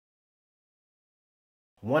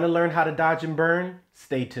Want to learn how to dodge and burn?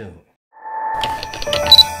 Stay tuned.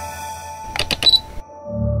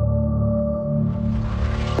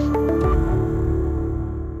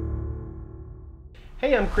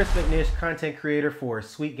 Hey, I'm Chris McNish, content creator for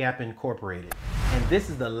Sweet Gap Incorporated, and this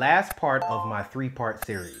is the last part of my 3-part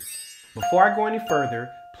series. Before I go any further,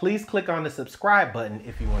 please click on the subscribe button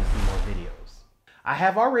if you want to see more videos. I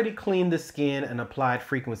have already cleaned the skin and applied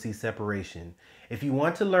frequency separation. If you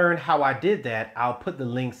want to learn how I did that, I'll put the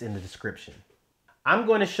links in the description. I'm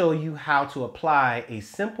going to show you how to apply a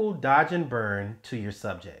simple dodge and burn to your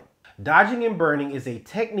subject. Dodging and burning is a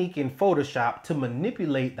technique in Photoshop to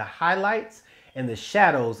manipulate the highlights and the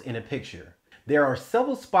shadows in a picture. There are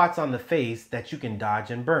several spots on the face that you can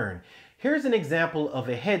dodge and burn. Here's an example of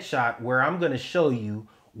a headshot where I'm going to show you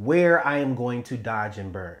where I am going to dodge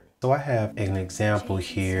and burn. So I have an example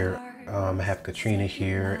here. I have Katrina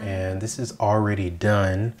here, and this is already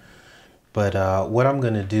done. But what I'm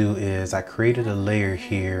going to do is I created a layer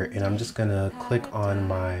here, and I'm just going to click on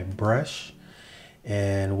my brush.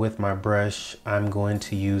 And with my brush, I'm going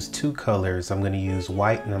to use 2 colors. I'm going to use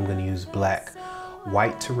white and I'm going to use black.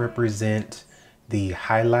 White to represent the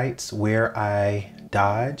highlights where I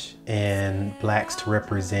dodge, and blacks to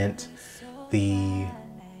represent the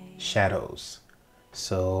shadows.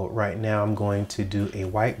 So right now I'm going to do a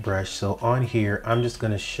white brush. So on here, I'm just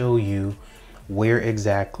going to show you where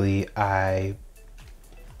exactly I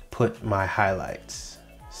put my highlights.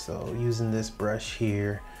 So using this brush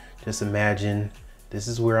here, just imagine this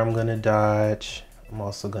is where I'm going to dodge. I'm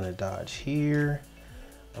also going to dodge here.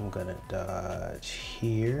 I'm going to dodge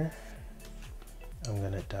here. I'm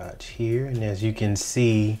going to dodge here. And as you can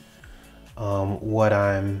see,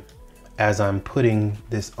 as I'm putting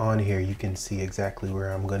this on here, you can see exactly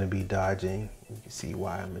where I'm going to be dodging. You can see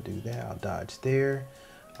why I'm going to do that. I'll dodge there.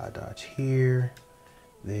 I'll dodge here,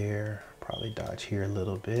 there, probably dodge here a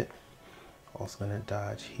little bit. Also going to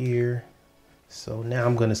dodge here. So now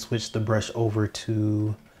I'm going to switch the brush over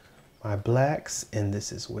to my blacks, and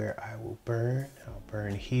this is where I will burn. I'll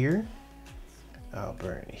burn here. I'll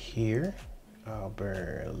burn here. I'll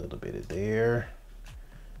burn a little bit of there.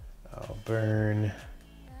 I'll burn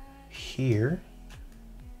here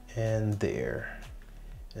and there.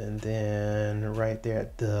 And then right there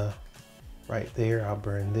at the right there, I'll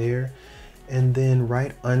burn there. And then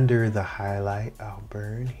right under the highlight, I'll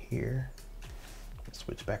burn here.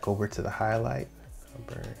 Switch back over to the highlight.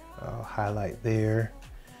 I'll highlight there,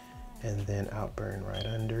 and then I'll burn right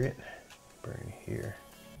under it. Burn here,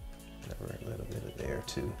 and I'll burn a little bit of there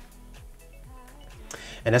too.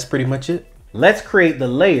 And that's pretty much it. Let's create the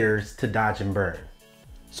layers to dodge and burn.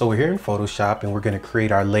 So we're here in Photoshop, and we're going to create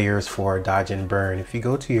our layers for dodge and burn. If you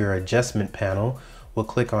go to your adjustment panel, we'll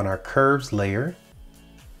click on our curves layer,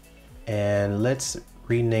 and let's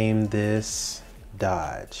rename this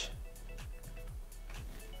dodge.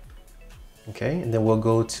 Okay, and then we'll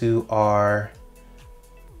go to our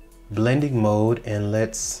blending mode, and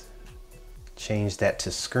let's change that to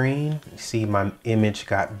screen. You see my image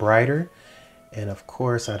got brighter, and of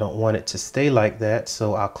course I don't want it to stay like that,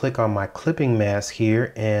 so I'll click on my clipping mask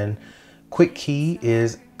here, and quick key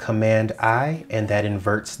is Command I, and that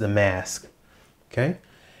inverts the mask. Okay,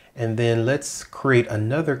 and then let's create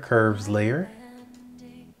another curves layer,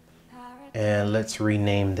 and let's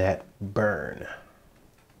rename that burn.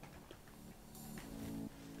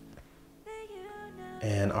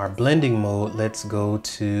 And our blending mode, let's go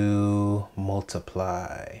to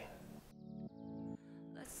multiply.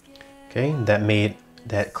 Okay,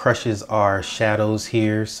 that crushes our shadows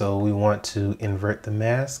here, so we want to invert the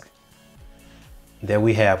mask. There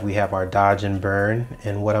we have our dodge and burn,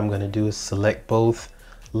 and what I'm going to do is select both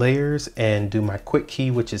layers and do my quick key,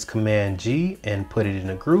 which is Command G, and put it in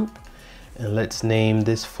a group. And let's name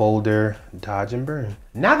this folder dodge and burn.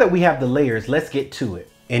 Now that we have the layers, let's get to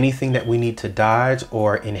it. Anything that we need to dodge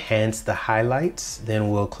or enhance the highlights, then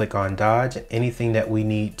we'll click on dodge. Anything that we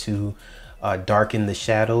need to darken the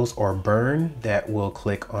shadows or burn, that we'll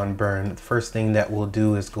click on burn. The first thing that we'll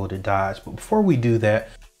do is go to dodge. But before we do that,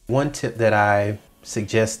 one tip that I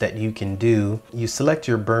suggest that you can do, you select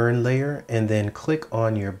your burn layer and then click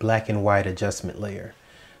on your black and white adjustment layer.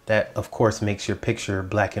 That of course makes your picture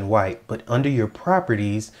black and white, but under your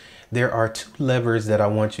properties, there are 2 levers that I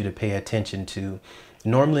want you to pay attention to.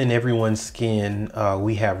 Normally in everyone's skin,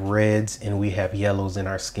 we have reds and we have yellows in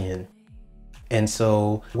our skin. And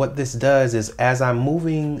so what this does is, as I'm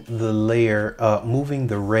moving the layer, moving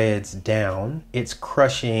the reds down, it's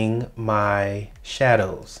crushing my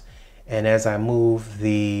shadows. And as I move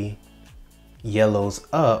the yellows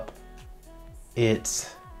up,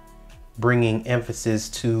 it's bringing emphasis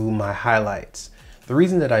to my highlights. The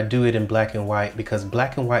reason that I do it in black and white, because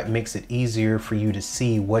black and white makes it easier for you to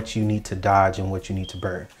see what you need to dodge and what you need to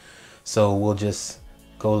burn. So we'll just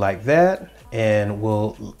go like that and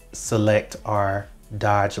we'll select our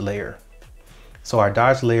dodge layer. So our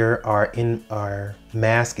dodge layer, our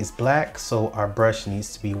mask is black, so our brush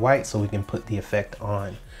needs to be white so we can put the effect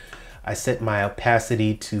on. I set my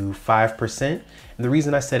opacity to 5%. And the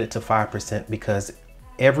reason I set it to 5% because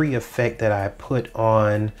every effect that I put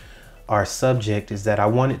on our subject is that I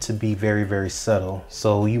want it to be very, very subtle.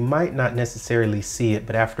 So you might not necessarily see it,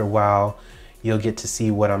 but after a while, you'll get to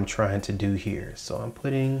see what I'm trying to do here. So I'm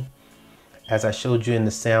putting, as I showed you in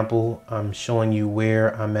the sample, I'm showing you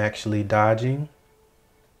where I'm actually dodging.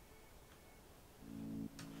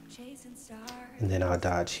 And then I'll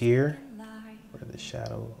dodge here, where the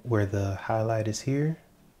shadow, where the highlight is here.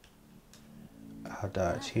 I'll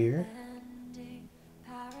dodge here.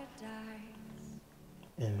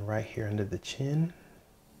 And right here under the chin.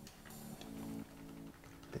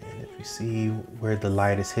 Then if you see where the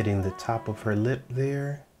light is hitting the top of her lip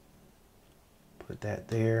there, put that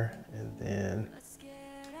there, and then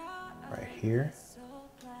right here.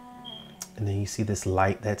 And then you see this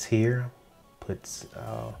light that's here, put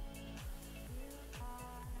a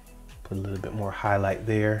little bit more highlight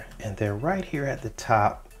there. And then right here at the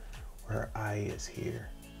top where her eye is here.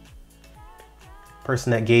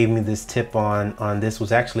 Person that gave me this tip on this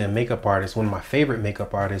was actually a makeup artist, one of my favorite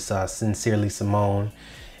makeup artists, Sincerely Simone.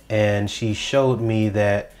 And she showed me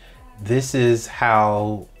that this is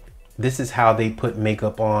how they put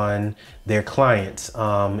makeup on their clients,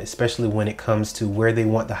 especially when it comes to where they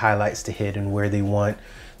want the highlights to hit and where they want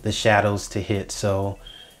the shadows to hit. So,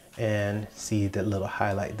 and see that little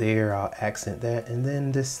highlight there, I'll accent that. And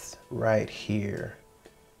then this right here,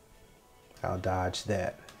 I'll dodge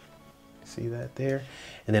that. See that there?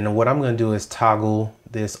 And then what I'm going to do is toggle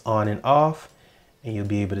this on and off, and you'll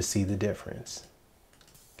be able to see the difference.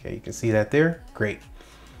 Okay, you can see that there. Great.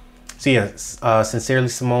 So yeah, Sincerely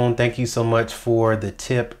Simone, thank you so much for the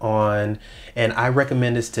tip on, and I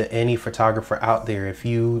recommend this to any photographer out there. If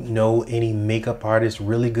you know any makeup artists,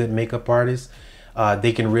 really good makeup artists,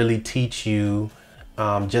 they can really teach you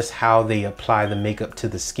just how they apply the makeup to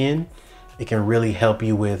the skin. It can really help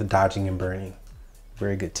you with dodging and burning.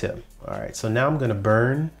 Very good tip. All right, so now I'm gonna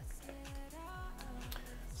burn.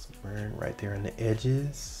 So burn right there on the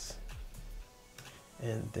edges.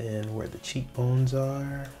 And then where the cheekbones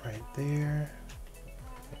are, right there.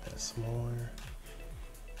 Make that smaller.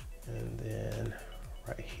 And then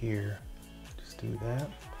right here, just do that.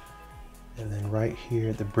 And then right here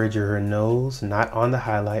at the bridge of her nose, not on the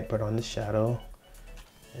highlight, but on the shadow.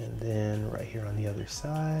 And then right here on the other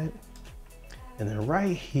side. And then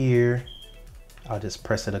right here, I'll just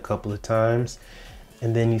press it a couple of times.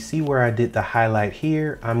 And then you see where I did the highlight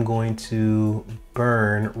here, I'm going to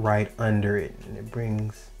burn right under it. And it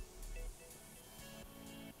brings,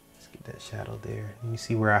 let's get that shadow there. And you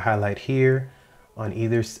see where I highlight here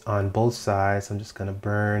on both sides. I'm just gonna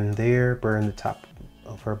burn there, burn the top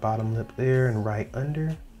of her bottom lip there and right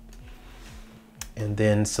under. And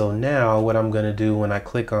then, so now what I'm gonna do when I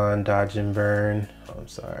click on dodge and burn, I'm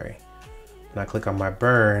sorry. When I click on my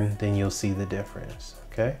burn, then you'll see the difference,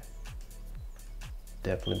 okay?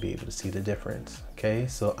 Definitely be able to see the difference, okay?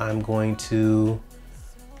 So I'm going to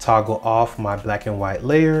toggle off my black and white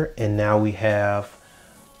layer, and now we have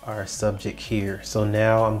our subject here. So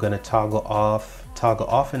now I'm gonna toggle off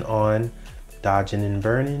and on, dodging and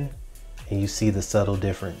burning, and you see the subtle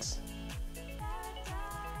difference.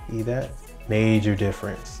 See that? Major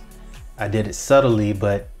difference. I did it subtly,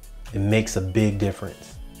 but it makes a big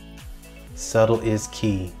difference. Subtle is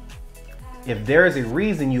key. If there is a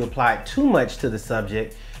reason you applied too much to the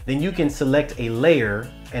subject, then you can select a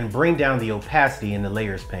layer and bring down the opacity in the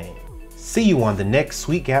layers pane. See you on the next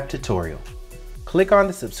SweetGap tutorial. Click on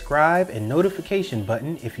the subscribe and notification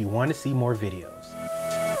button if you want to see more videos.